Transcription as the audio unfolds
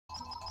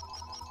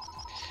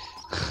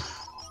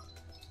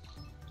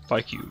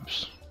Buy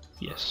cubes.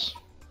 Yes.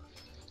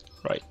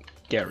 Right.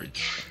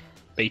 Garage.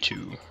 Bay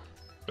 2.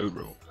 Road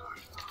roll.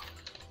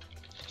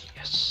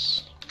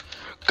 Yes.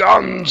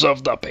 Guns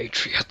of the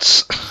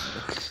Patriots!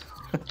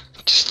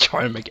 Just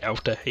trying to make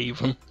Outer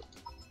Haven.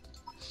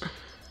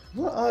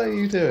 What are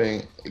you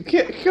doing?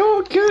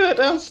 Go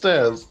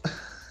downstairs!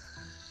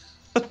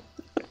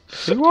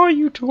 Who are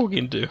you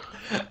talking to?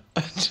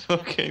 I'm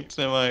talking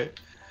to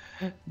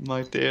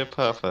my dear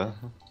Papa,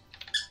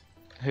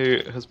 who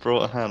has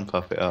brought a hand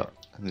puppet up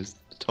and is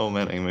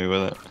tormenting me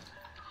with it.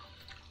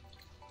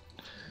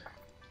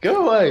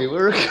 Go away,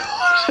 we're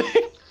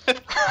recording!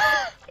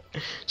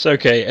 It's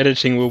okay,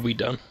 editing will be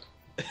done.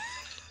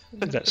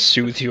 That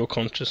soothes your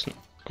consciousness.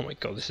 Oh my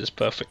god, this is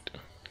perfect.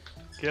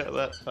 Get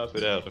that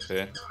puppet out of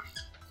here.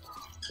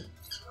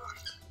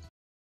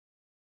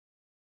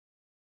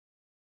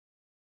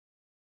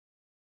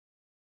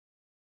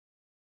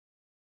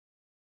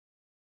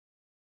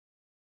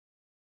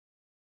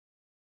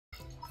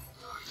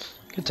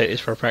 Could take this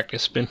for a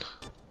practice spin.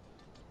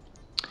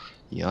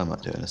 Yeah, I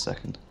might do it in a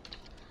second.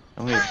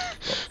 I'm gonna...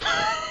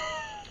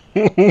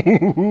 What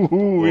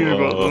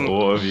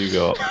have you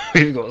got?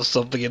 We've got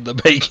something in the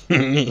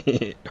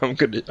making.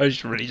 I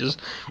should really just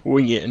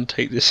wing it and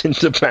take this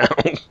into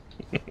battle.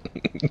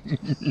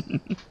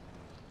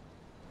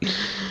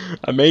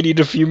 I may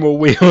need a few more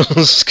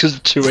wheels because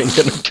 2 ain't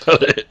gonna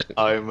cut it.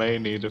 I may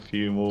need a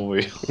few more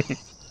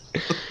wheels.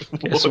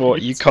 Guess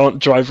what? You can't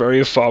drive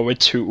very far with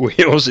 2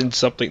 wheels in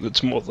something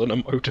that's more than a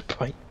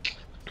motorbike.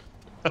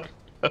 In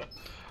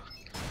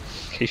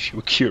case you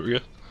were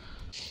curious.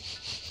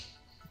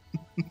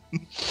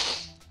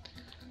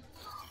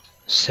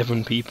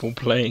 7 people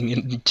playing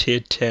in tier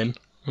 10.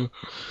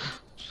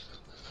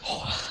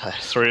 Oh,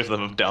 3 of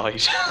them have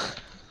died.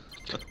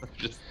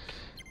 Just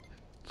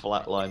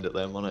flatlined at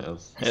their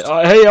monitors. Hey,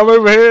 I'm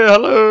over here,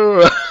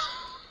 hello!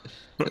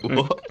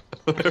 What?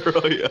 Where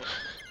are you?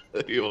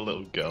 Your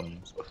little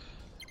guns.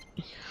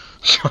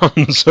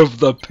 Guns of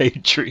the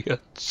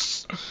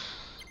Patriots.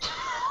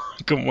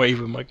 I can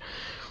wave with my...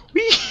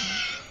 Whee!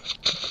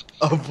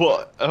 Oh,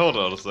 what? Hold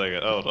on a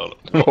second, hold on.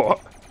 What?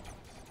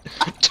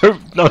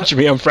 Don't nudge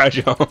me, I'm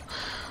fragile.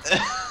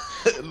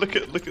 look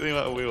at the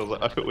amount of wheels.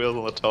 I put wheels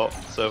on the top,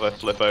 so if I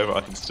flip over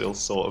I can still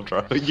sort of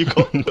drive. You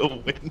got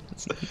the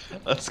wings.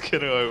 That's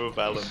gonna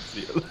overbalance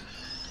you.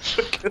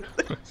 Look at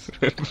this.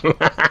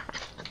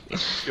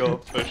 Go on,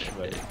 push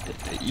me.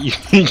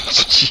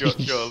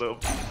 Go a little...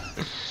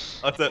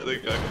 I don't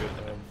think I can...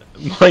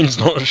 Mine's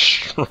not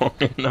strong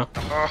enough.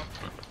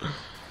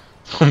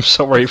 I'm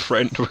sorry,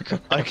 friend. We're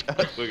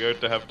going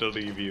to have to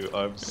leave you.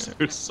 I'm so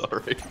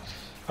sorry.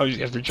 I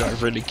just have to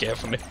drive really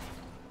carefully.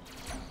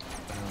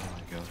 Oh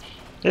my gosh.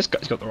 This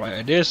guy's got the right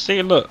idea.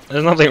 See, look,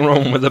 there's nothing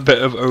wrong with a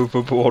bit of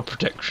overboard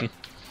protection.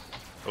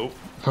 Oh.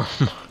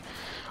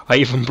 I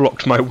even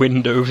blocked my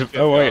window.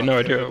 Oh wait, no,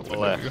 I do have a window.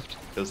 Left,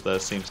 because there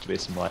seems to be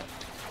some light.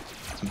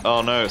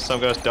 Oh no, some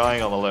guy's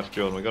dying on the left,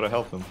 Jordan. We've got to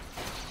help him.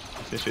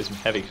 There seems to be some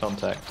heavy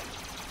contact.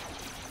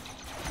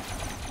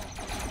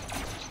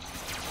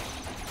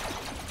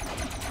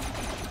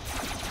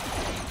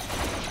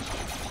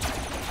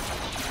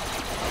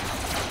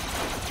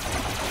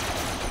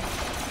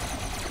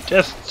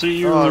 Death to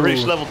you! Oh, I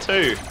reached level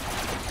 2!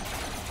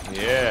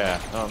 Yeah.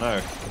 Oh no,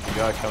 there's a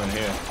guy coming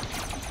here.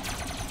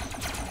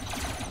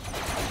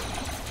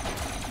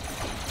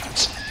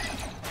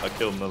 I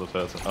killed another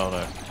person. Oh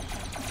no.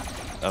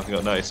 I've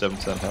got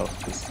 97%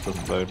 health. This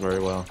doesn't bode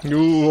very well.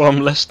 Ooh, I'm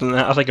less than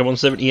that. I think I'm on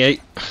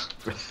 78.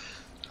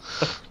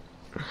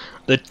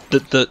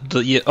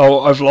 Oh,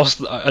 I've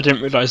lost. I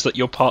didn't realise that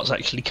your parts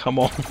actually come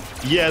on.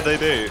 Yeah, they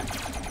do.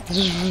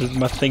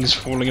 My thing's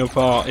falling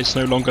apart. It's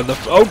no longer the.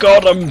 Oh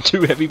god, I'm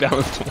too heavy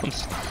balanced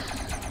once.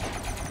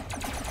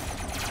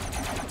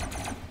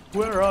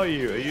 Where are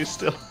you? Are you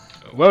still?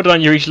 Well done,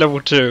 you reached level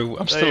 2. I'm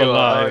There still you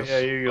alive. Are. Yeah,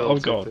 you got oh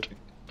god.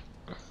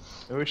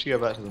 Maybe we should go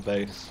back to the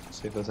base.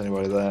 See if there's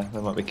anybody there.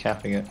 They might be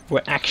capping it.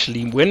 We're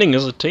actually winning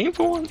as a team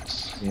for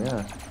once.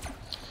 Yeah.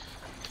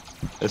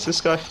 Is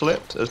this guy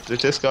flipped? Did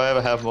this guy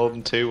ever have more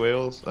than 2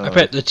 wheels? I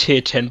bet the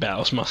tier 10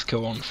 battles must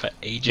go on for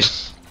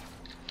ages.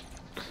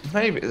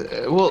 Maybe.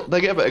 Well,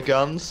 they get better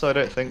guns, so I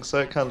don't think so.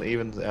 It kind of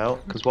evens it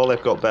out. Because while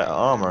they've got better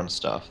armor and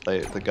stuff,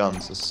 the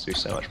guns just do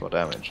so much more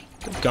damage.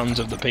 The guns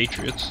of the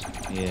Patriots.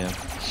 Yeah.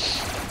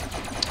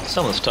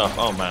 Some of the stuff,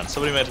 oh man,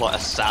 somebody made like a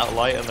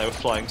satellite and they were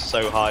flying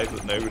so high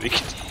that nobody could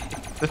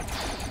hit them.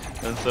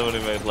 And somebody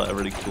made like a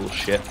really cool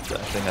ship that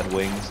actually had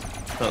wings.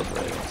 That was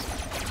very awesome.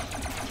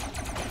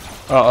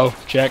 Uh oh,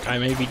 Jack, I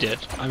may be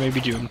dead. I may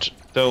be doomed.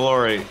 Don't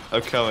worry,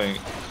 I'm coming.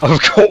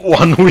 I've got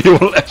 1 wheel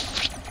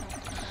left.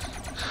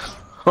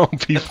 I'll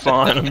be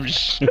fine, I'm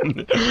just...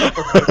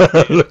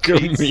 Look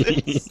at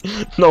me.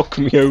 Knock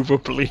me over,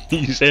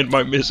 please, end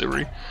my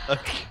misery. I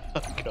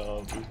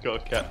can't, we've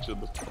got to capture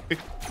the point.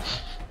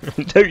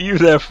 Don't you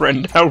there,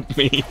 friend, help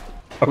me.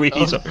 Oh,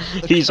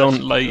 he's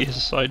on Lay's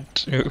side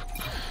too.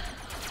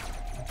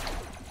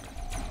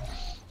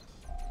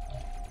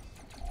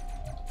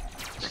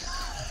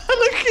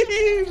 Look at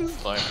you!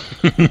 Just like...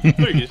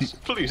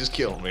 Please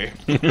kill me.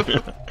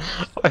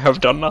 I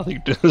have done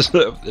nothing to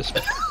deserve this.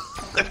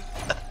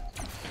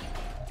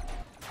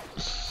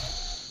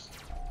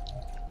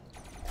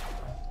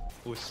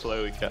 We're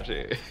slowly catching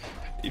it.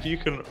 If you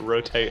can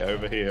rotate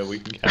over here, we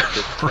can catch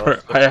it.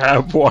 I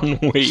have one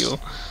wheel.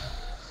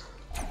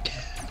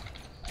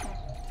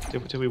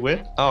 Did we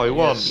win? Oh, we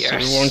won.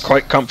 Yes. We won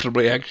quite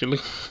comfortably, actually.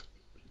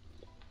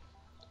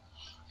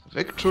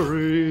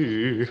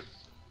 Victory!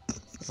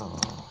 Oh.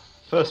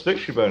 First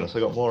victory bonus, I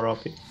got more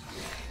RP.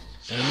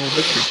 And more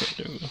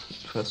victory tokens.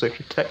 First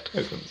victory tech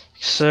tokens.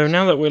 So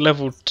now that we're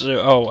level 2,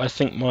 oh, I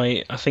seem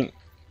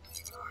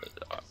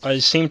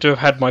to have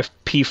had my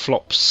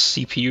P-flops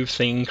CPU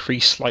thing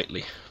increase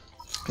slightly.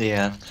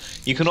 Yeah.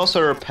 You can also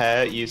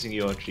repair using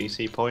your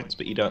GC points,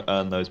 but you don't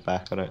earn those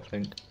back, I don't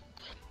think.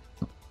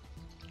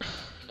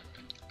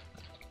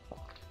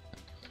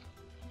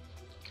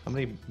 How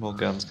many more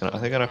guns can I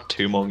think I have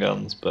 2 more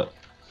guns, but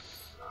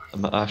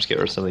I have to get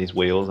rid of some of these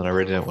wheels, and I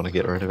really don't want to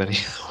get rid of any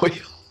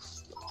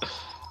wheels.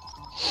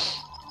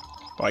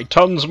 Buy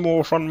tons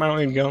more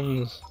front-mounted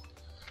guns.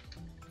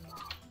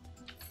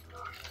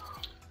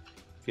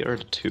 Get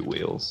rid of 2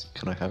 wheels.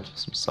 Can I have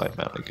some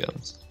side-mounted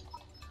guns?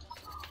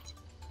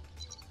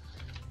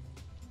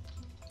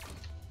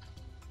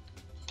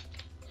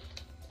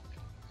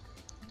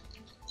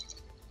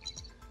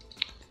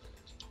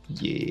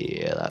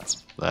 Yeah,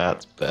 that's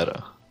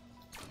better.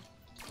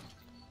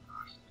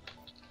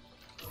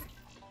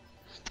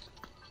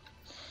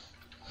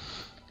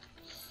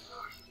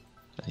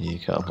 You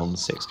can't hold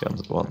 6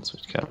 guns at once,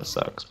 which kind of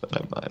sucks, but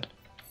never mind.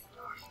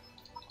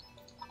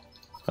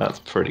 That's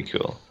pretty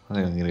cool. I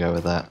think I'm gonna go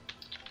with that.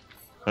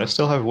 And I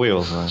still have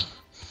wheels though.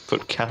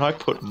 But can I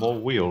put more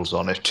wheels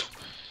on it?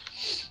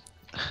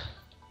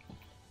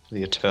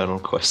 The eternal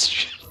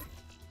question.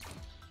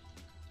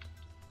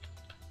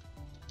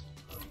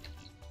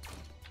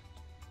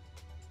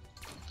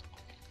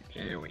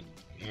 Here we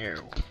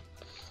go.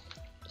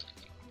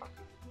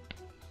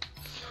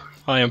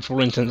 I am, for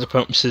all intents and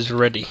purposes,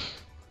 ready.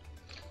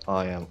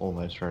 I am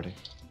almost ready.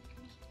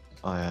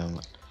 I am.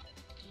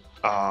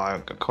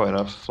 I've got quite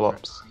enough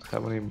flops. How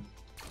many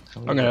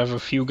I'm gonna have a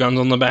few guns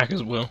on the back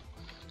as well.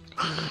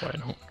 Why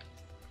not?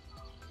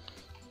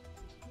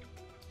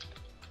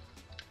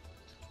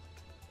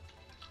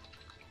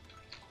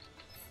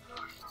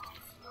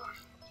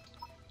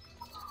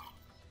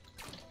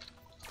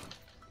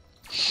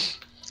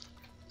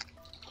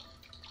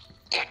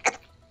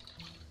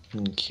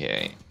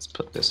 Okay, let's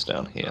put this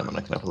down here, and then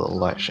I can have a little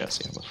light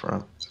chassis on the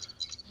front.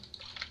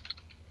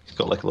 He's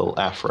got like a little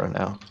afro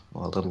now,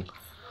 or a little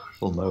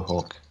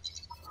mohawk.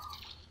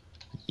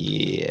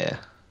 Yeah,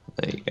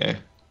 there you go.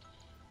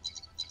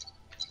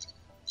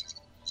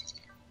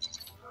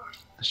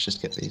 Let's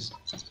just get these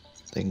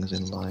things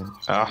in line.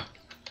 Ah!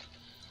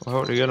 I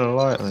hope you get a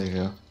light. There you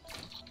go.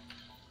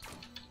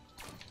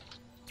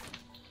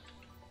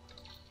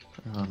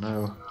 Oh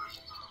no.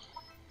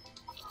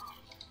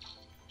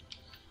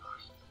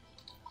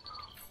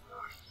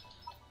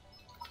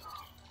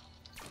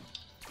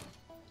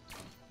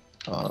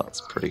 Oh,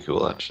 that's pretty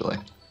cool actually.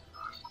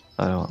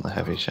 I don't want the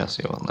heavy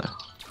chassis one there.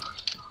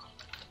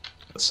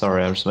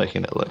 Sorry, I'm just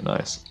making it look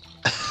nice.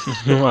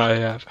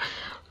 I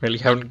really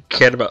haven't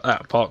cared about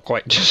that part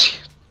quite just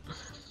yet.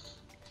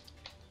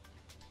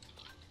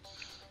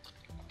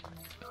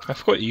 I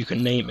forgot you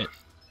can name it.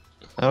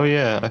 Oh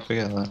yeah, I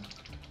forget that.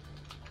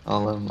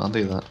 I'll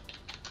do that.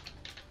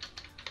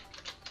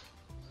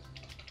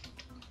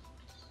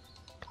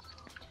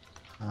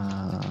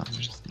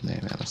 Just name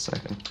it in a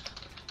second.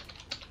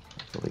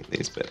 Delete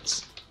these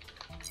bits.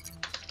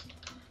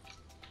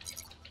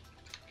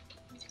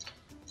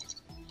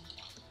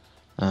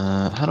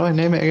 How do I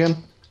name it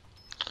again?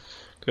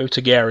 Go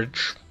to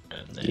garage.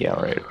 And then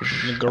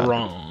Garage.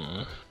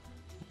 Garage.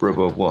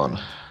 Robo 1.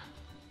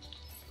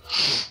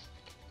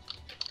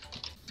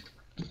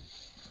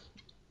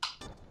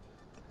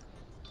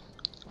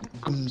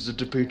 Guns of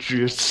the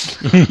Patriots.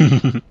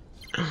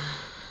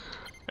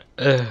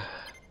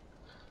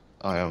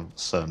 I am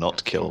Sir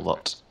Not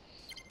Killbot.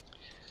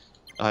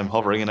 I'm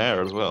hovering in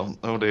air as well.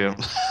 Oh dear.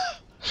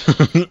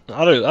 I think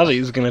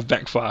it's gonna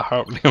backfire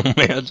horribly on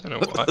me. I don't know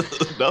why.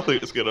 Nothing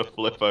is gonna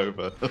flip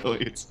over.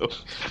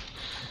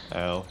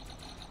 Ow.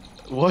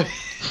 What?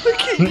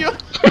 Look at you!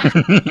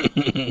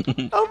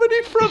 How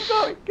many front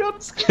mounted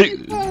guns can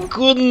you have?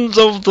 Guns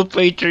of the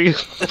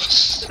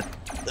Patriots.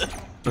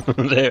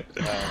 There.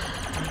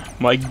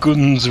 My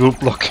guns will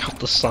block out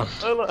the sun.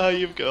 I like how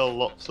you've got a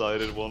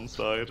lopsided one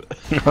side.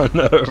 I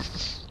know.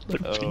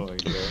 Oh my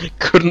god.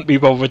 Couldn't be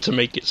bothered to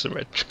make it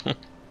symmetrical.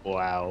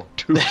 Wow.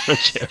 Too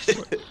much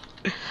effort.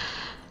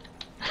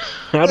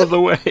 Out of the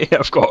way,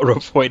 I've got to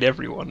avoid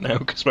everyone now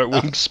because my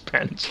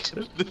wingspan's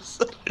too.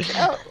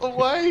 Out of the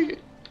way!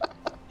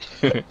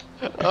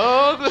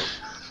 Oh,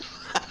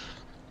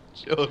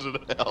 Jordan,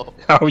 help.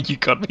 Oh, you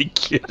can't be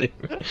kidding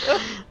me.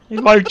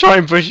 If I try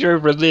and push you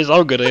over this,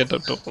 I'm gonna hit on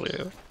top of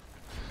you.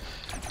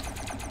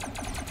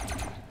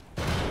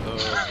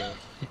 Oh,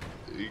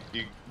 no.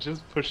 You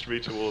just pushed me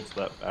towards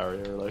that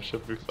barrier and I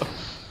should be fine.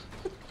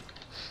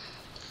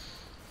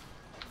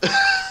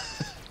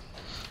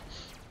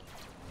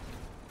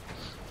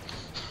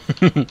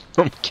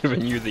 I'm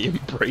giving you the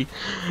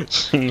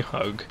embracing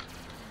hug.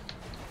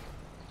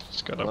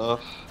 Just gotta.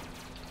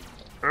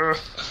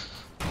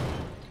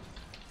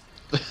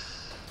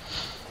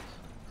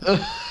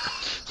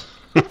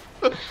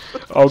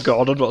 Oh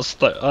god, I'm not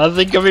stuck. I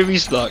think I may be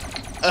stuck.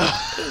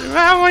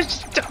 How am I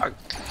stuck?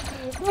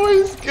 What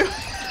is going?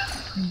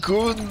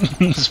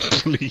 Guns,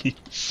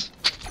 please.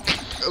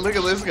 Look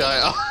at this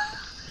guy.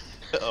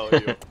 Oh,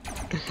 you.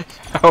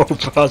 How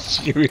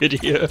past you,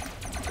 idiot?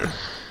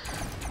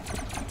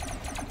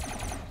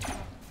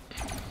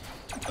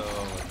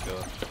 Oh my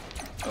god.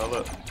 Oh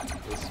look,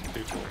 there's some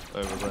people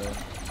over there.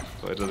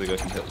 But I don't think I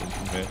can hit them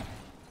from here.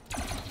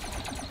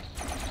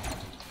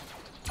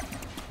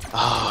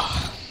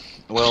 Ah,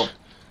 well,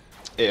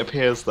 it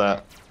appears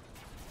that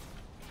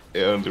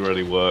it only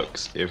really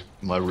works if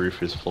my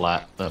roof is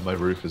flat, and my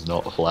roof is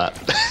not flat.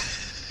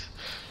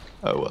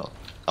 Oh well,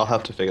 I'll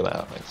have to figure that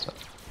out next time.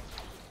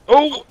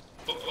 Oh!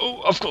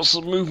 Oh, I've got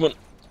some movement.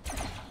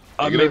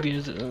 I You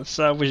maybe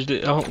salvaged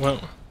it. Oh, well.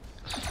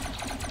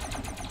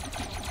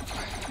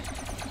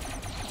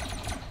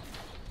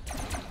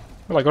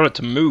 Well, I got it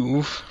to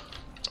move.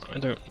 I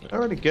don't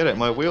really get it.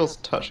 My wheel's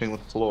touching the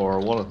floor, or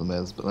one of them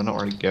is, but they're not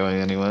really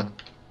going anywhere.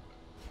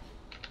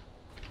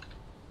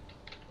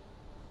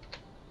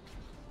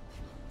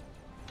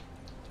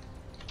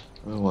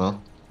 Oh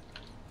well.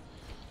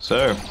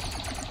 So,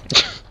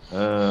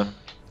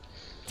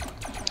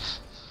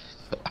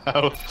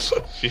 how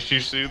did you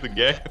see the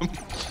game?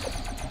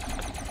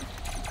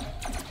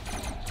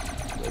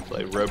 They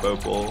play Robo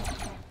Ball.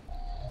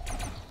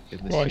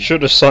 Well, I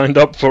should have signed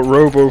up for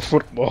Robo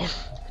Football.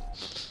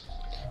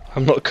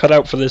 I'm not cut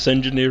out for this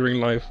engineering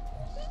life.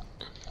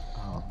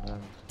 Oh no.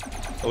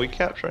 Are we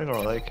capturing or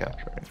are they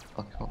capturing?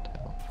 I can't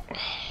tell. I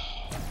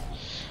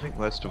think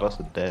most of us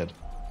are dead.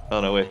 Oh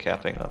no, we're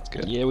capping, that's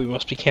good. Yeah, we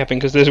must be capping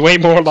because there's way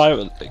more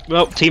alive.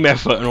 Well, team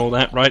effort and all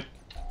that, right?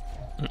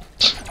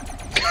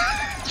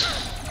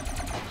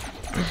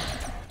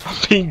 I'm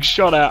being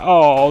shot at.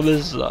 Oh,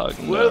 this sucks.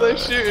 Where are they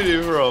shooting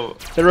you from?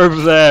 They're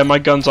over there. My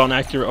guns aren't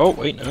accurate. Oh,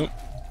 wait, no.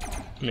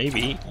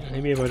 Maybe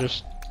if I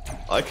just...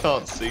 I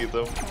can't see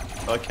them.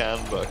 I can,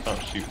 but I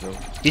can't shoot them.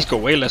 He's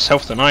got way less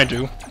health than I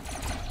do.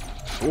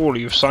 Fool,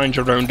 you've signed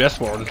your own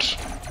death warrants.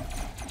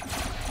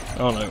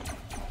 Oh no.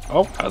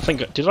 Oh, I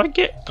think... Did I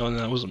get... Oh no,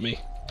 that wasn't me.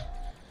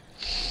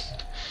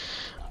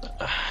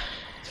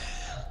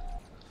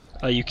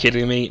 Are you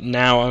kidding me?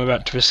 Now I'm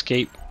about to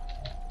escape.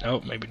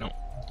 Oh, maybe not.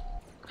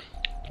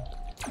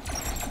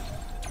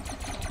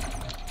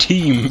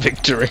 Team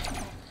victory.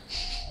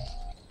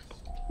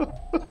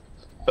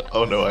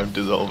 Oh no, I'm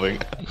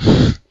dissolving.